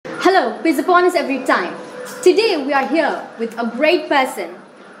Hello, peace upon us every time. Today we are here with a great person.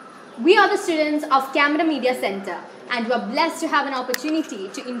 We are the students of Camera Media Center and we are blessed to have an opportunity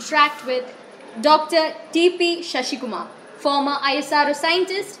to interact with Dr. T.P. Shashikumar, former ISRO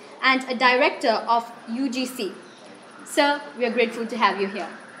scientist and a director of UGC. Sir, we are grateful to have you here.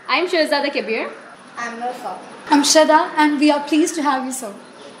 I am Shahzada Kabir. I'm Rafa. I'm Shada and we are pleased to have you, sir.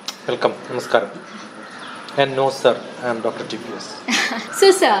 Welcome. Namaskaram. And no, sir, I am DrTPS. So,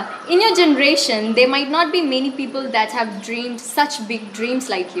 sir, in your generation, there might not be many people that have dreamed such big dreams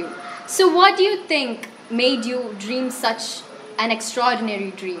like you. So, what do you think made you dream such an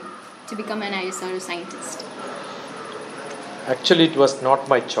extraordinary dream to become an ISRO scientist? Actually, it was not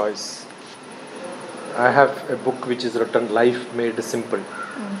my choice. I have a book which is written Life Made Simple.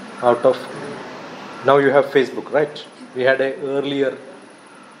 Out of, now you have Facebook, right? We had a earlier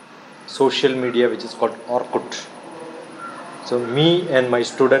social media which is called Orkut. So me and my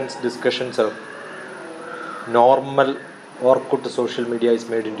students' discussions are normal Orkut social media is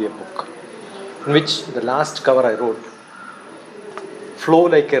made into a book, in which the last cover I wrote, flow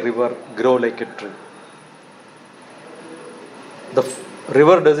like a river, grow like a tree. The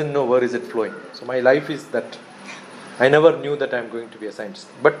river doesn't know where is it flowing. So my life is that I never knew that I am going to be a scientist.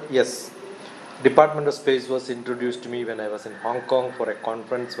 But yes, Department of Space was introduced to me when I was in Hong Kong for a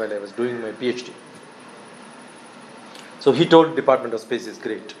conference while I was doing my PhD. So he told Department of Space is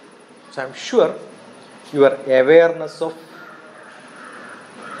great. So I'm sure your awareness of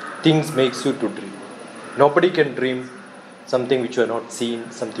things makes you to dream. Nobody can dream something which you have not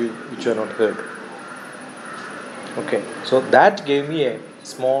seen, something which you have not heard. Okay, so that gave me a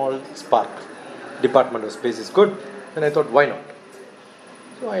small spark. Department of Space is good. And I thought, why not?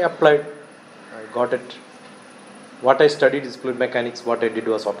 So I applied. I got it. What I studied is fluid mechanics. What I did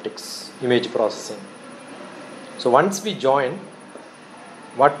was optics, image processing. So once we join,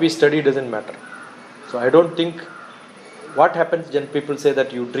 what we study doesn't matter. So I don't think what happens when people say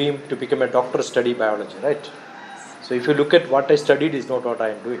that you dream to become a doctor, study biology, right? So if you look at what I studied is not what I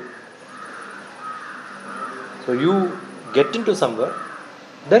am doing. So you get into somewhere,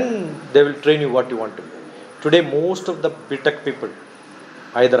 then they will train you what you want to be. Today most of the BTech people,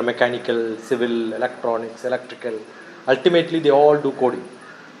 either mechanical, civil, electronics, electrical, ultimately they all do coding,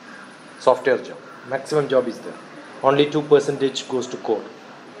 software job, maximum job is there. Only 2% goes to code.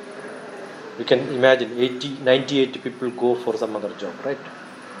 You can imagine 98 people go for some other job, right?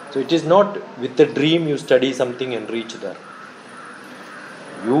 So it is not with the dream you study something and reach there.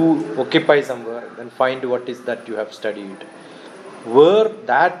 You occupy somewhere, then find what is that you have studied, where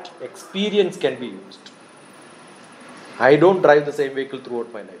that experience can be used. I don't drive the same vehicle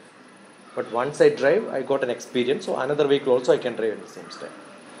throughout my life. But once I drive, I got an experience. So another vehicle also I can drive at the same time.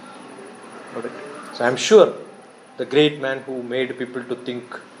 Got it? So I'm sure the great man who made people to think,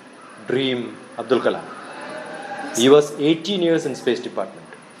 dream, Abdul Kalam. He was 18 years in Space Department.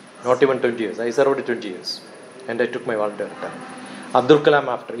 Not even 20 years. I served 20 years. And I took my voluntary retirement. Abdul Kalam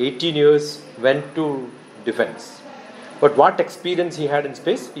after 18 years went to defense. But what experience he had in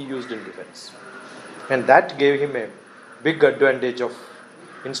space, he used in defense. And that gave him a big advantage of,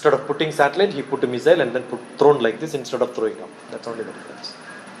 instead of putting satellite, he put a missile and then thrown like this instead of throwing up. That's only the difference.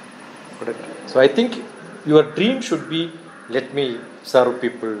 So I think your dream should be, let me serve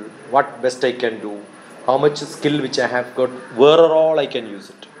people, what best I can do, how much skill which I have got, where all I can use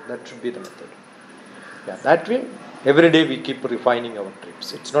it. That should be the method. Yeah, that way, every day we keep refining our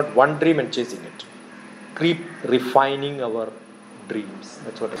dreams. It's not one dream and chasing it. Keep refining our dreams.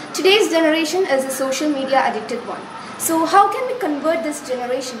 That's what I think. Today's generation is a social media addicted one. So how can we convert this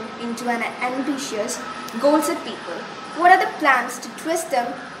generation into an ambitious, goal-set people? What are the plans to twist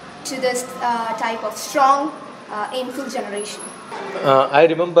them to this type of strong, aimful generation? I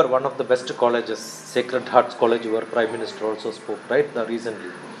remember one of the best colleges, Sacred Hearts College, where Prime Minister also spoke, right,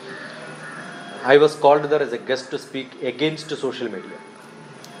 recently. I was called there as a guest to speak against social media.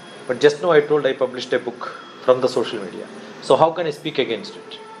 But just now I told I published a book from the social media. So how can I speak against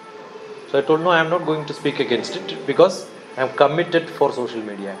it? So I told no, I am not going to speak against it because I am committed for social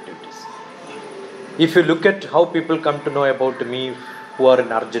media activities. If you look at how people come to know about me who are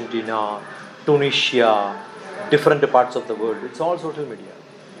in Argentina, Tunisia, different parts of the world, it's all social media.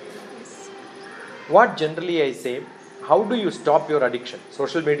 What generally I say, how do you stop your addiction?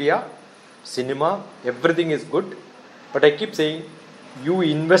 Social media, cinema, everything is good, but I keep saying you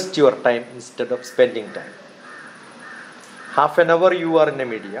invest your time instead of spending time. Half an hour you are in a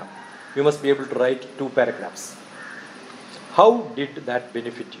media, you must be able to write 2 paragraphs. How did that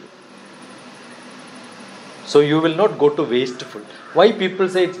benefit you? So you will not go to wasteful. Why people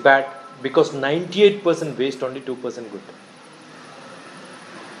say it's bad? Because 98% waste, only 2% good.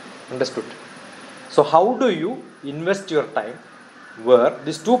 Understood? So how do you invest your time where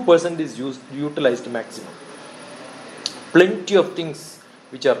this 2% is utilized maximum? Plenty of things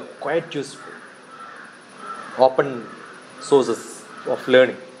which are quite useful, open sources of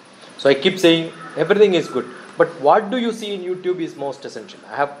learning. So I keep saying everything is good, but what do you see in YouTube is most essential.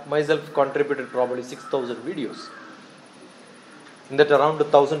 I have myself contributed probably 6,000 videos. In that around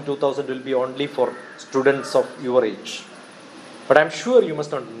 1,000, 2,000 will be only for students of your age. But I'm sure you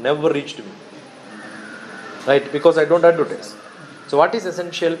must not never reached me, right? Because I don't advertise. So what is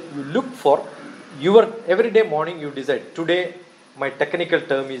essential? You look for your everyday morning. You decide today my technical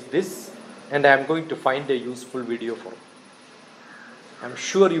term is this, and I am going to find a useful video for it. I'm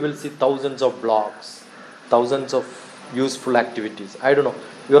sure you will see thousands of blogs, thousands of useful activities. I don't know.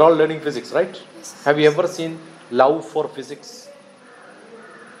 You're all learning physics, right? Yes. Have you ever seen Love for Physics?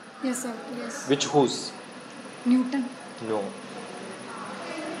 Yes, sir. Yes. Which whose? Newton. No.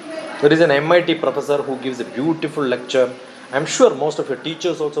 There is an MIT professor who gives a beautiful lecture. I'm sure most of your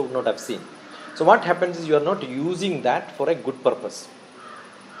teachers also would not have seen. So what happens is you are not using that for a good purpose.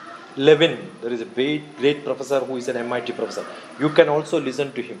 Levin, there is a great professor who is an MIT professor. You can also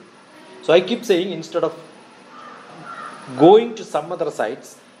listen to him. So I keep saying, instead of going to some other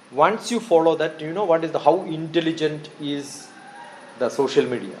sites, once you follow that, you know what is how intelligent is the social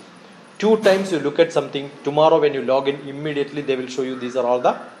media. 2 times you look at something, tomorrow when you log in, immediately they will show you these are all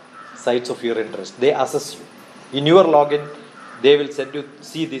the sites of your interest. They assess you. In your login, they will send you,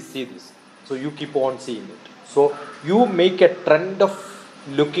 see this. So you keep on seeing it. So you make a trend of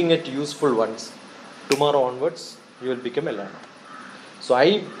looking at useful ones. Tomorrow onwards, you will become a learner. So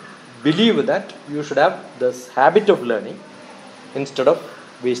I believe that you should have this habit of learning instead of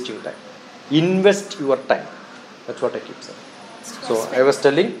wasting time. Invest your time. That's what I keep saying. So I was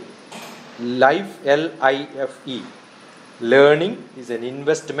telling, life, L-I-F-E, learning is an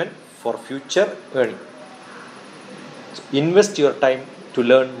investment for future earning. So invest your time to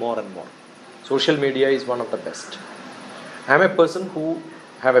learn more and more. Social media is one of the best. I am a person who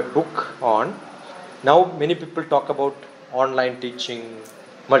have a book on, now many people talk about online teaching,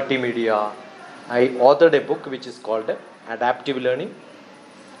 multimedia. I authored a book which is called Adaptive Learning,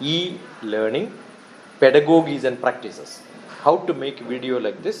 E-Learning, Pedagogies and Practices. How to make video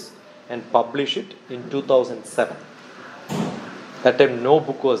like this and publish it in 2007. That time no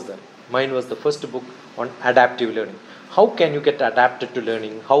book was there. Mine was the first book on adaptive learning. How can you get adapted to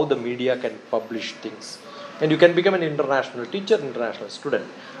learning? How the media can publish things? And you can become an international teacher, international student.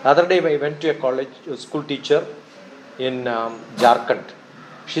 The other day I went to a school teacher in Jharkhand.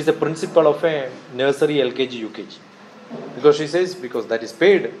 She's a principal of a nursery, LKG, UKG. Because she says, because that is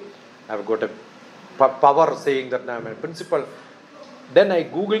paid, I've got a power saying that I'm a principal. Then I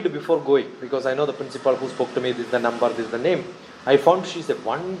googled before going, because I know the principal who spoke to me, this is the number, this is the name. I found she's a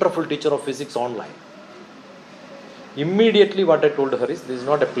wonderful teacher of physics online. Immediately what I told her is, this is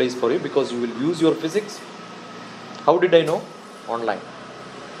not a place for you because you will use your physics. How did I know? Online,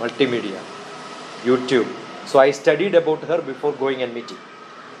 multimedia, YouTube. So I studied about her before going and meeting.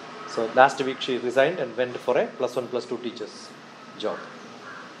 So last week she resigned and went for a +1, +2 teachers job.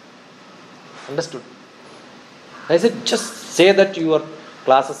 Understood? I said, just say that your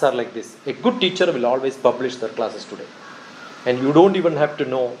classes are like this. A good teacher will always publish their classes today. And you don't even have to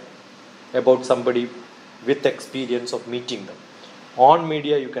know about somebody with experience of meeting them. On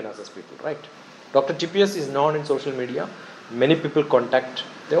media, you can assess people, right? DrTPS is known in social media. Many people contact.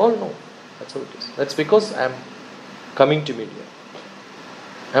 They all know. That's how it is. That's because I am coming to media.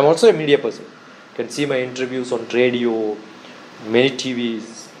 I am also a media person. You can see my interviews on radio, many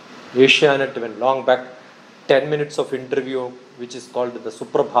TVs, Asianet, even long back. 10 minutes of interview, which is called the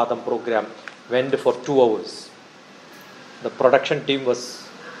Suprabhatam program, went for 2 hours. The production team was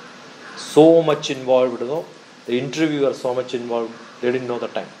so much involved, the interviewer so much involved, they didn't know the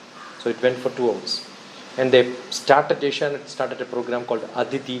time. So it went for 2 hours. And they started a program called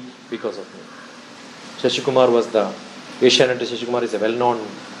Aditi because of me. Shashikumar was the Asianet. Shashikumar is a well-known.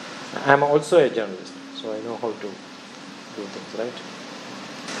 I am also a journalist, so I know how to do things, right?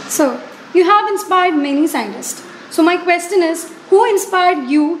 So, you have inspired many scientists. So my question is, who inspired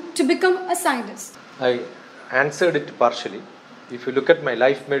you to become a scientist? I answered it partially. If you look at my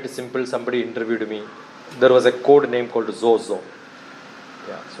life made simple, somebody interviewed me. There was a code name called Zozo.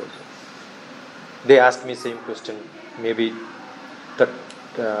 Yeah, Zozo. They asked me same question maybe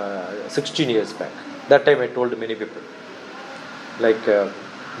 16 years back. That time I told many people. Like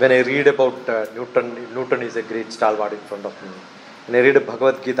when I read about Newton is a great stalwart in front of me. When I read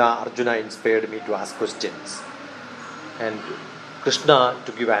Bhagavad Gita, Arjuna inspired me to ask questions. And Krishna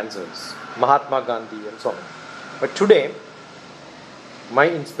to give answers. Mahatma Gandhi and so on. But today, my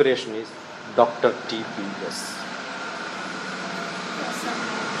inspiration is DrTPS.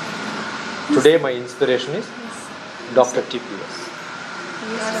 Today my inspiration is DrTPS.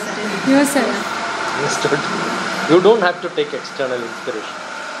 Yourself. Instead, you don't have to take external inspiration.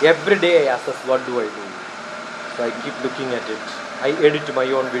 Every day I assess what do I do. So I keep looking at it. I edit my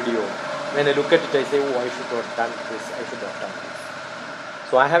own video. When I look at it, I say, oh, I should have done this, I should have done this.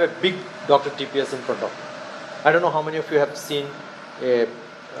 So I have a big DrTPS in front of me. I don't know how many of you have seen a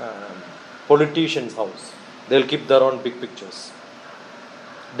politician's house. They'll keep their own big pictures.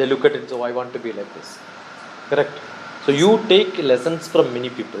 They look at it, so I want to be like this. Correct? So you take lessons from many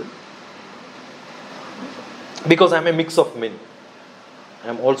people. Because I'm a mix of many.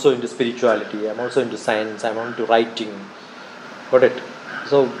 I'm also into spirituality, I'm also into science, I'm into writing. Got it?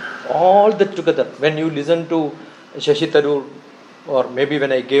 So all that together, when you listen to Shashi Tharoor, or maybe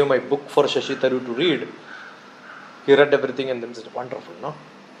when I gave my book for Shashi Tharoor to read, he read everything and then said, wonderful, no?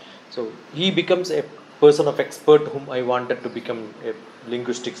 So he becomes a person of expert whom I wanted to become a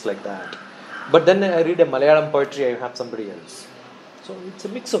linguistics like that. But then I read a Malayalam poetry, I have somebody else. So it's a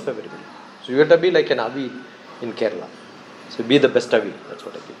mix of everybody. So you have to be like an Avi in Kerala. So be the best Avi. That's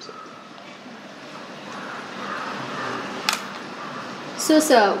what I keep saying. So,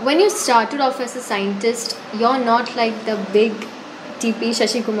 sir, when you started off as a scientist, you're not like the big TP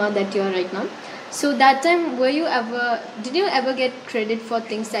Shashi Kumar that you are right now. So that time, did you ever get credit for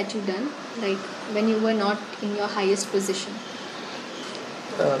things that you done, like when you were not in your highest position?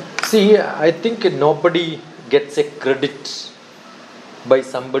 See, I think nobody gets a credit by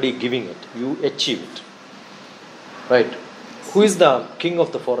somebody giving it. You achieve it. Right? Who is the king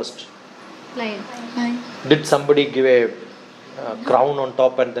of the forest? Lion. Did somebody give a crown on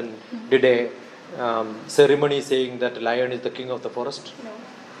top and then did a ceremony saying that lion is the king of the forest? No.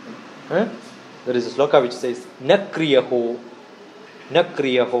 Huh? There is a sloka which says, Na kriyaho,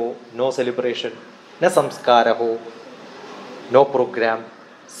 no celebration, na samskaraho, no program,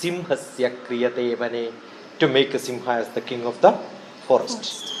 simhasya kriyate vane, to make a simha as the king of the forest.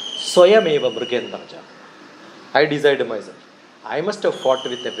 Swayameva mrigendraja. I decided myself. I must have fought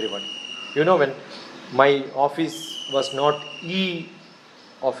with everyone. You know, when my office was not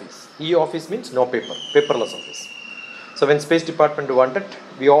e-office. E-office means no paper, paperless office. So when Space Department wanted,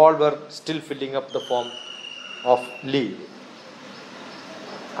 we all were still filling up the form of leave.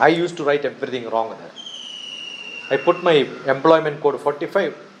 I used to write everything wrong there. I put my employment code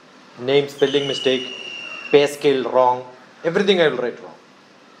 45, name, spelling mistake, pay scale wrong, everything I will write wrong.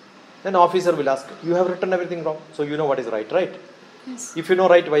 Then officer will ask, you have written everything wrong, so you know what is right, right? Yes. If you know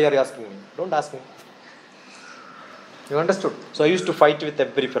right, why are you asking me? Don't ask me. You understood? So I used to fight with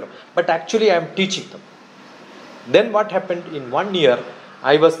every fellow. But actually I am teaching them. Then what happened, in 1 year,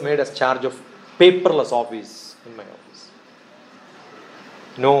 I was made as charge of paperless office in my office.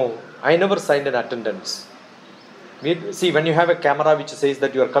 No, I never signed an attendance. See, when you have a camera which says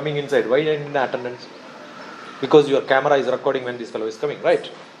that you are coming inside, why are you in the attendance? Because your camera is recording when this fellow is coming, right?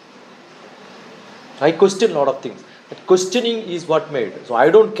 I question a lot of things. But questioning is what made. So I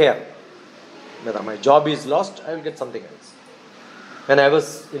don't care whether my job is lost, I will get something else. When I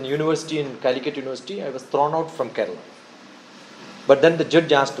was in university, in Calicut University, I was thrown out from Kerala. But then the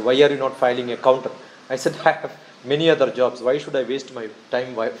judge asked, why are you not filing a counter? I said, I have many other jobs. Why should I waste my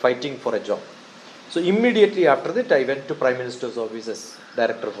time fighting for a job? So immediately after that, I went to Prime Minister's office as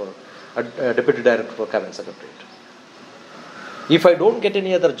Deputy Director for Cabinet Secretariat. If I don't get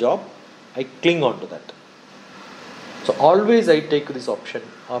any other job, I cling on to that. So always I take this option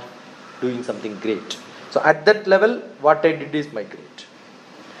of doing something great. So at that level, what I did is my great.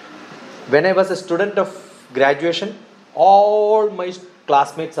 When I was a student of graduation, all my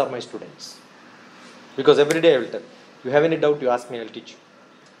classmates are my students. Because every day I will tell, you have any doubt, you ask me, I will teach you.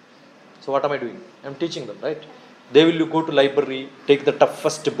 So what am I doing? I am teaching them, right? They will go to library, take the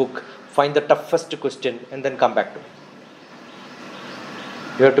toughest book, find the toughest question, and then come back to me.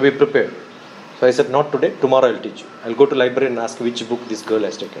 You have to be prepared. So I said, not today, tomorrow I will teach you. I will go to library and ask which book this girl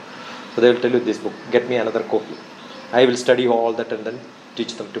has taken. So they will tell you this book, get me another copy. I will study all that and then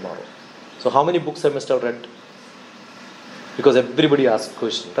teach them tomorrow. So how many books I must have read? Because everybody asks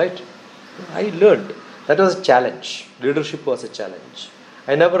questions, right? I learned. That was a challenge. Leadership was a challenge.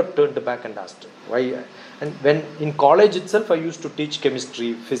 I never turned back and asked why. And when in college itself, I used to teach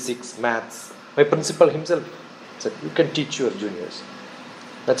chemistry, physics, maths. My principal himself said, you can teach your juniors.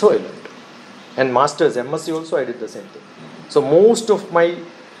 That's how I learned. And masters, MSc also, I did the same thing. So most of my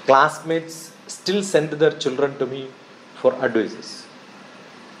classmates still send their children to me for advices.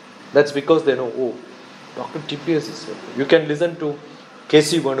 That's because they know, oh, DrTPS is here. You can listen to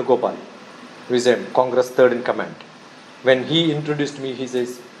K.C. Venugopal, who is a Congress third in command. When he introduced me, he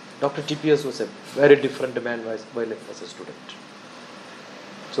says, Dr. TPS was a very different man while I was a student.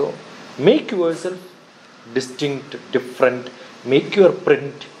 So, make yourself distinct, different, make your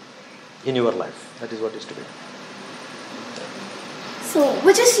print in your life. That is what is to be. So,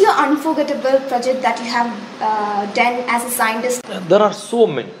 which is your unforgettable project that you have done as a scientist? There are so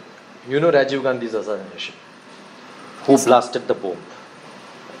many. You know Rajiv Gandhi's assassination. Who blasted the bomb?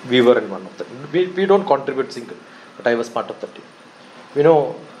 We were in one of them. We don't contribute single, but I was part of the team. You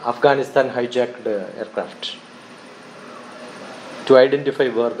know, Afghanistan hijacked aircraft. To identify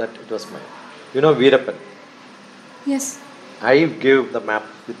where that it was mine. You know Veerappan. Yes. I gave the map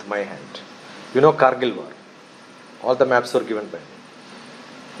with my hand. You know Kargil war. All the maps were given by me.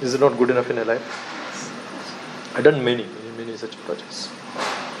 Is it not good enough in a life? I've done many such projects.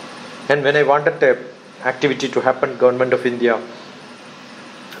 And when I wanted a activity to happen, Government of India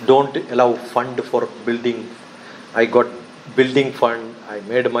don't allow fund for building. I got building fund. I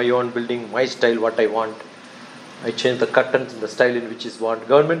made my own building, my style, what I want. I changed the curtains in the style in which is want.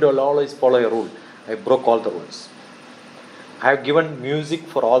 Government will always follow a rule. I broke all the rules. I have given music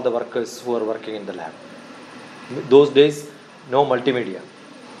for all the workers who are working in the lab. Those days, no multimedia.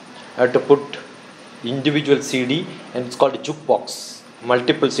 I had to put individual CD and it's called a jukebox.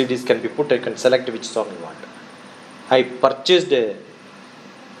 Multiple CDs can be put. I can select which song you want. I purchased a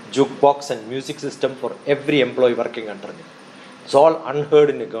jukebox and music system for every employee working under me. It's all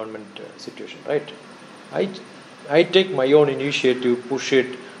unheard in a government situation, right? I take my own initiative, push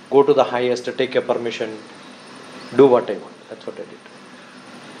it, go to the highest, take a permission, do what I want. That's what I did.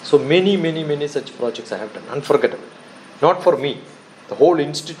 So many such projects I have done. Unforgettable. Not for me. The whole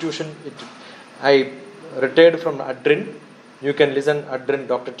institution. I retired from ADRIN. You can listen ADRIN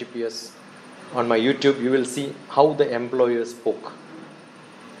Dr. TPS on my YouTube. You will see how the employers spoke.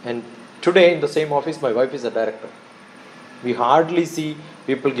 And today in the same office, my wife is a director. We hardly see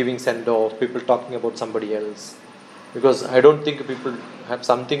people giving send-off, people talking about somebody else. Because I don't think people have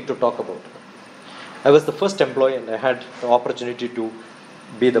something to talk about. I was the first employee and I had the opportunity to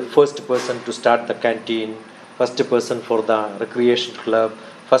be the first person to start the canteen, first person for the recreation club,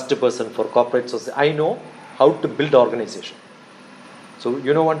 first person for corporate society. I know how to build organization. So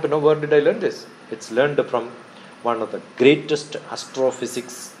want to know where did I learn this? It's learned from one of the greatest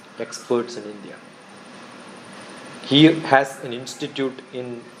astrophysics experts in India. He has an institute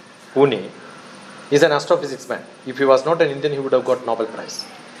in Pune. He's an astrophysics man. If he was not an Indian, he would have got Nobel Prize.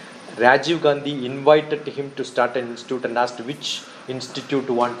 Rajiv Gandhi invited him to start an institute and asked which institute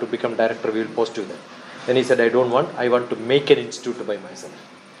you want to become director, we will post you there. Then he said, I don't want, I want to make an institute by myself.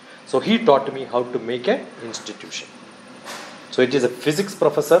 So he taught me how to make an institution. So it is a physics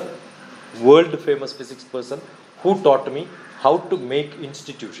professor, world famous physics person, who taught me how to make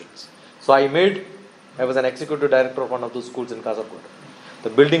institutions. So I was an executive director of one of those schools in Kasaragod. The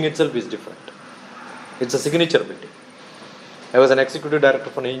building itself is different. It's a signature building. I was an executive director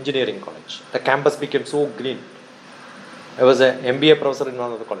for an engineering college. The campus became so green. I was an MBA professor in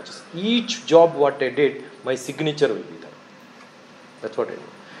one of the colleges. Each job what I did, my signature will be there. That's what I do.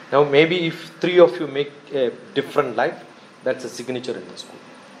 Now maybe if 3 of you make a different life, that's a signature in the school.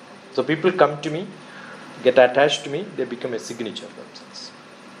 So people come to me, get attached to me, they become a signature themselves.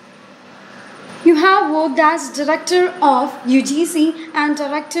 You have worked as director of UGC and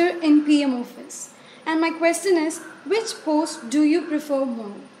director in PM office. And my question is, which post do you prefer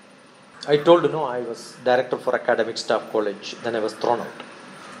more? I told I was director for academic staff college, then I was thrown out.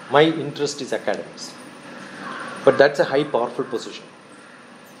 My interest is academics. But that's a high powerful position.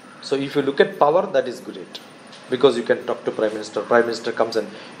 So if you look at power, that is great. Because you can talk to Prime Minister. Prime Minister comes and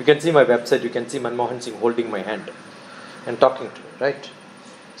you can see my website, you can see Manmohan Singh holding my hand and talking to me, right?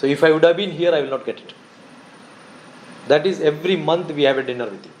 So if I would have been here, I will not get it. That is every month we have a dinner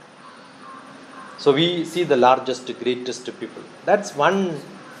with him. So we see the largest, greatest people. That's one,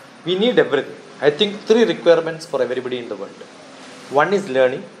 we need everything. I think 3 requirements for everybody in the world. One is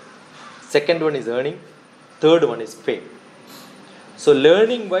learning, second one is earning, third one is fame. So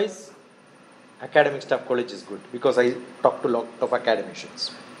learning wise, academic staff college is good because I talk to a lot of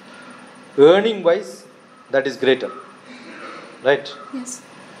academicians. Earning wise, that is greater. Right? Yes.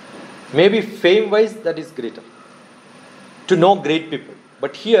 Maybe fame wise, that is greater. To know great people.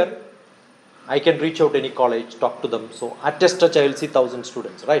 But here, I can reach out any college, talk to them. So at a stretch, I will see 1,000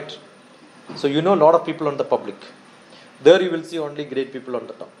 students, right? So a lot of people on the public. There you will see only great people on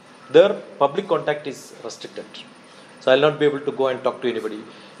the top. There, public contact is restricted. So I will not be able to go and talk to anybody.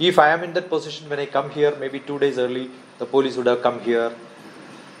 If I am in that position, when I come here, maybe 2 days early, the police would have come here,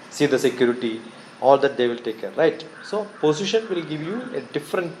 see the security, all that they will take care, right? So position will give you a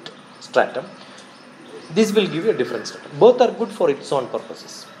different stratum. This will give you a different start. Both are good for its own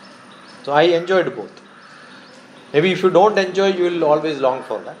purposes. So I enjoyed both. Maybe if you don't enjoy, you will always long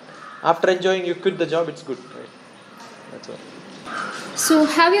for that. After enjoying, you quit the job, it's good. Right? That's all. So,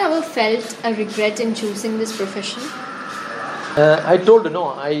 have you ever felt a regret in choosing this profession? I told no,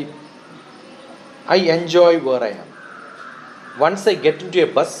 I enjoy where I am. Once I get into a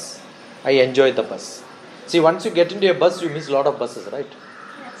bus, I enjoy the bus. See, once you get into a bus, you miss a lot of buses, right?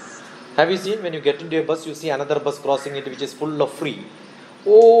 Yes. Have you seen when you get into a bus, you see another bus crossing it which is full of free?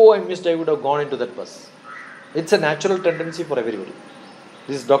 Oh, I missed, I would have gone into that bus. It's a natural tendency for everybody.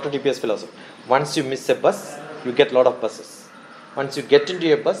 This is DrTPS philosophy. Once you miss a bus, you get a lot of buses. Once you get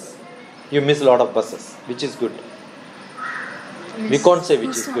into a bus, you miss a lot of buses, which is good. We can't say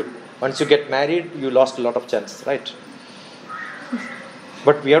which is good. Once you get married, you lost a lot of chances, right?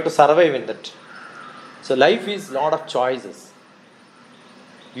 But we have to survive in that. So life is a lot of choices.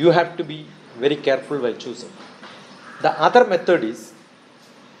 You have to be very careful while choosing. The other method is,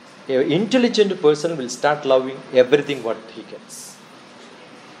 an intelligent person will start loving everything what he gets.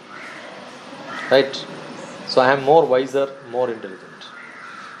 Right? So I am more wiser, more intelligent.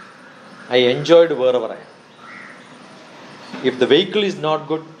 I enjoyed wherever I am. If the vehicle is not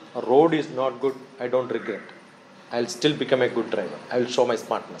good, a road is not good, I don't regret. I'll still become a good driver. I will show my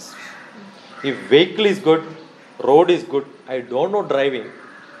smartness. If vehicle is good, road is good, I don't know driving,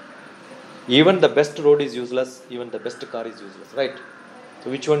 even the best road is useless, even the best car is useless, right? So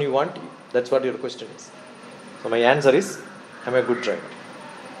which one you want? That's what your question is. So my answer is, I'm a good driver.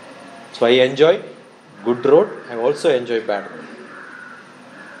 So I enjoy good road, I also enjoy bad road.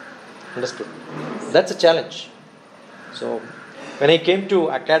 Understood? That's a challenge. So when I came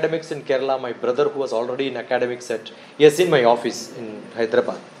to academics in Kerala, my brother who was already in academics said, he has seen my office in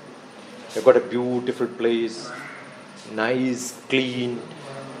Hyderabad. I've got a beautiful place, nice, clean,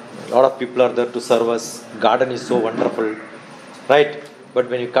 a lot of people are there to serve us, garden is so wonderful, right? But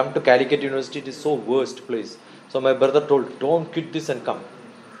when you come to Calicut University, it is so worst place. So my brother told, don't quit this and come.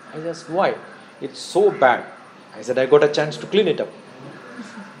 I asked, why? It's so bad. I said, I got a chance to clean it up.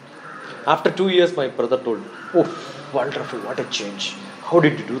 After 2 years, my brother told, oh, wonderful, what a change. How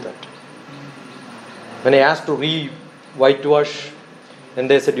did you do that? When I asked to whitewash, then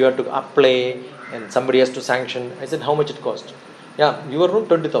they said you have to apply and somebody has to sanction. I said, how much it cost? Yeah, your room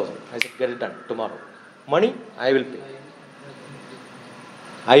 20,000. I said, get it done tomorrow. Money, I will pay.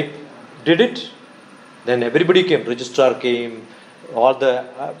 I did it. Then everybody came. Registrar came. All the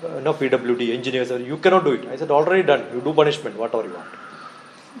PWD engineers. You cannot do it. I said, already done. You do punishment, whatever you want.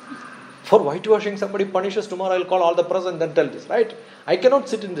 For whitewashing, somebody punishes tomorrow. I'll call all the press and then tell this, right? I cannot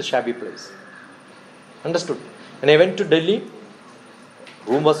sit in this shabby place. Understood? When I went to Delhi,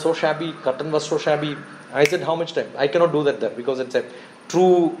 room was so shabby, curtain was so shabby. I said, how much time? I cannot do that there because it's a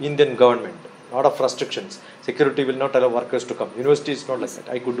true Indian government. A lot of restrictions. Security will not allow workers to come. University is not like that.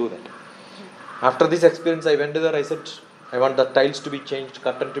 I could do that. After this experience, I went there. I said, I want the tiles to be changed,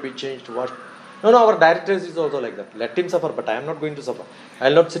 curtain to be changed, washed. No, our directors is also like that. Let him suffer, but I am not going to suffer. I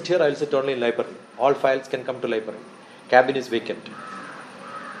will not sit here. I will sit only in library. All files can come to library. Cabin is vacant.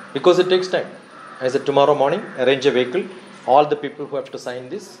 Because it takes time. I said, tomorrow morning, arrange a vehicle. All the people who have to sign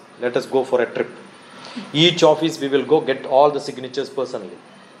this, let us go for a trip. Each office we will go get all the signatures personally.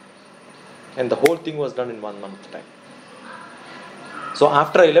 And the whole thing was done in 1 month time. So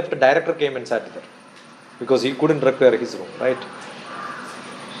after I left, the director came and sat there. Because he couldn't repair his room, right?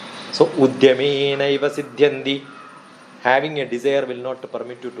 So, Uddyamenaiva siddhyandi. Having a desire will not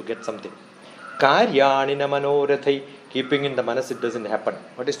permit you to get something. Karyanina manorathai. Keeping in the manas, it doesn't happen.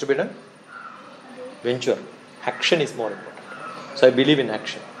 What is to be done? Venture. Action is more important. So, I believe in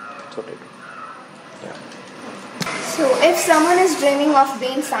action. That's what I do. Yeah. So, if someone is dreaming of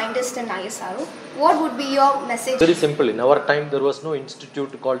being scientist in ISRO, what would be your message? Very simple. In our time, there was no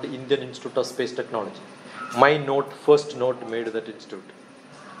institute called Indian Institute of Space Technology. My first note made that institute.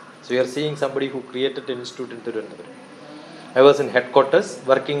 So, you are seeing somebody who created an institute in Tirunelveli. I was in headquarters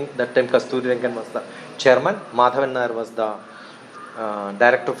working, that time Kasturi Rangan was the chairman, Madhavan Nair was the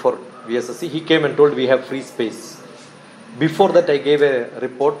director for VSSC. He came and told we have free space. Before that, I gave a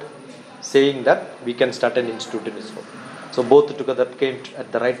report saying that we can start an institute in ISRO. So both together came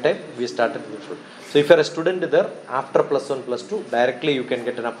at the right time, we started ISRO. So if you are a student there, after +1, +2, directly you can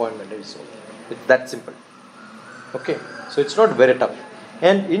get an appointment in ISRO. It's that simple. Okay, so it's not very tough.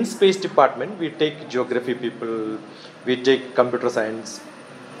 And in space department, we take geography people, we take computer science,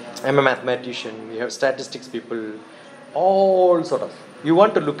 I'm a mathematician, we have statistics people, all sort of. You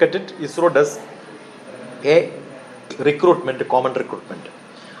want to look at it, ISRO does a recruitment, a common recruitment.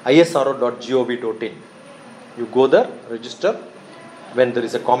 isro.gov.in. You go there, register. When there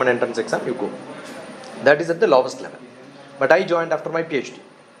is a common entrance exam, you go. That is at the lowest level. But I joined after my PhD.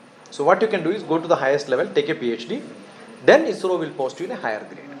 So what you can do is go to the highest level, take a PhD, then ISRO will post you in a higher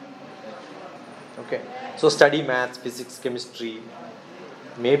grade. Okay. So study maths, physics, chemistry.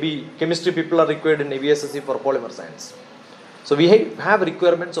 Maybe chemistry people are required in AVSSC for polymer science. So we have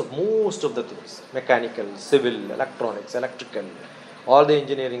requirements of most of the things. Mechanical, civil, electronics, electrical, all the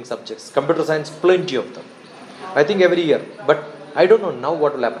engineering subjects. Computer science, plenty of them. I think every year. But I don't know now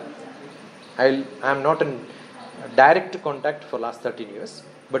what will happen. I am not in direct contact for last 13 years.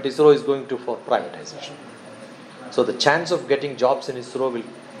 But ISRO is going to for privatization. So the chance of getting jobs in ISRO will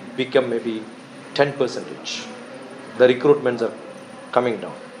become maybe 10%. The recruitments are coming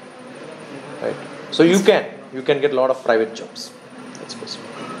down. Right? So you can get a lot of private jobs. That's possible.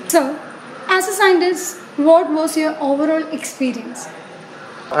 So, as a scientist, what was your overall experience?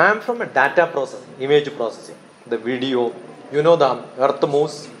 I am from a data processing, image processing. The video, the earth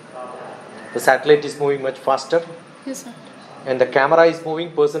moves, the satellite is moving much faster, Yes, sir. and the camera is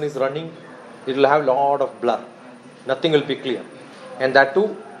moving, person is running, it will have a lot of blur. Nothing will be clear. And that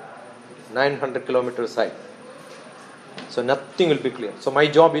too, 900 kilometers high. So nothing will be clear. So my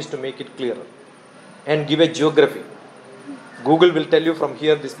job is to make it clearer and give a geography. Google will tell you from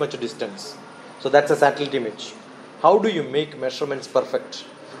here this much distance. So that's a satellite image. How do you make measurements perfect?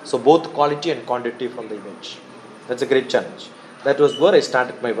 So both quality and quantity from the image. That's a great challenge. That was where I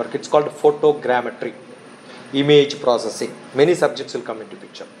started my work. It's called photogrammetry, image processing. Many subjects will come into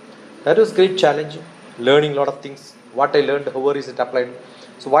picture. That was great challenge. Learning a lot of things. What I learned, how is it applied?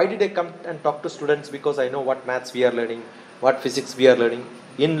 So why did I come and talk to students? Because I know what maths we are learning, what physics we are learning.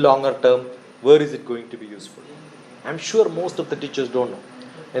 In longer term, where is it going to be useful? I'm sure most of the teachers don't know.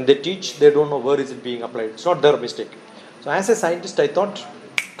 And they teach, they don't know where is it being applied. It's not their mistake. So as a scientist, I thought,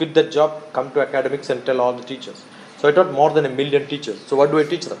 quit that job, come to academics and tell all the teachers. So I taught more than 1 million teachers. So what do I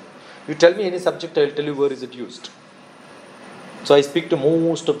teach them? You tell me any subject, I will tell you where is it used. So I speak to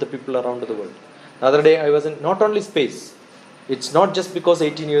most of the people around the world. The other day I was in not only space. It's not just because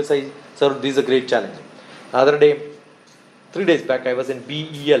 18 years I served, this is a great challenge. The other day, 3 days back, I was in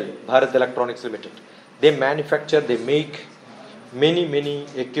BEL, Bharat Electronics Limited. They manufacture, they make many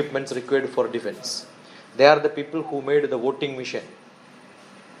equipments required for defense. They are the people who made the voting machine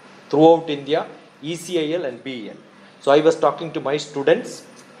throughout India, ECIL and BEL. So I was talking to my students.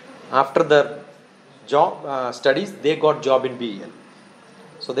 After the job studies, they got job in BEL.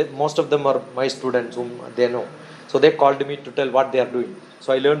 So most of them are my students whom they know. So they called me to tell what they are doing.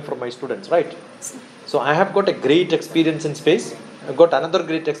 So I learned from my students, right? So I have got a great experience in space. I've got another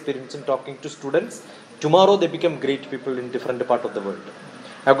great experience in talking to students. Tomorrow they become great people in different parts of the world.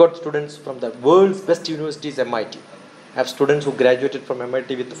 I've got students from the world's best universities, MIT. I have students who graduated from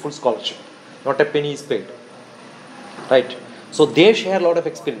MIT with full scholarship. Not a penny is paid. Right? So they share a lot of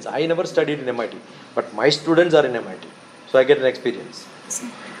experience. I never studied in MIT, but my students are in MIT. So I get an experience.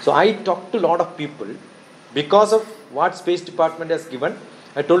 So I talk to a lot of people because of what Space Department has given.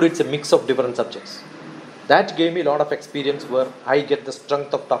 I told you it's a mix of different subjects. That gave me a lot of experience where I get the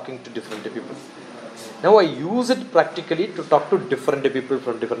strength of talking to different people. Now I use it practically to talk to different people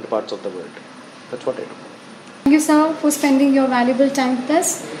from different parts of the world. That's what I do. Thank you, sir, for spending your valuable time with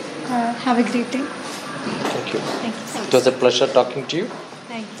us. Have a great day. Thank you. Thank you. It was a pleasure talking to you.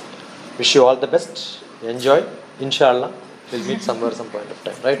 Thank you. Wish you all the best. Enjoy. Inshallah, we'll meet somewhere some point of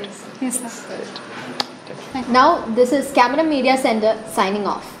time, right? Yes, sir. Right. Now, this is Camera Media Center signing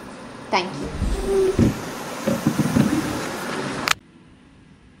off. Thank you.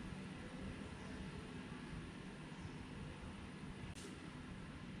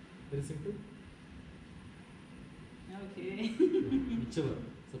 Very simple. Okay. Whichever.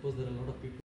 Suppose there are a lot of people.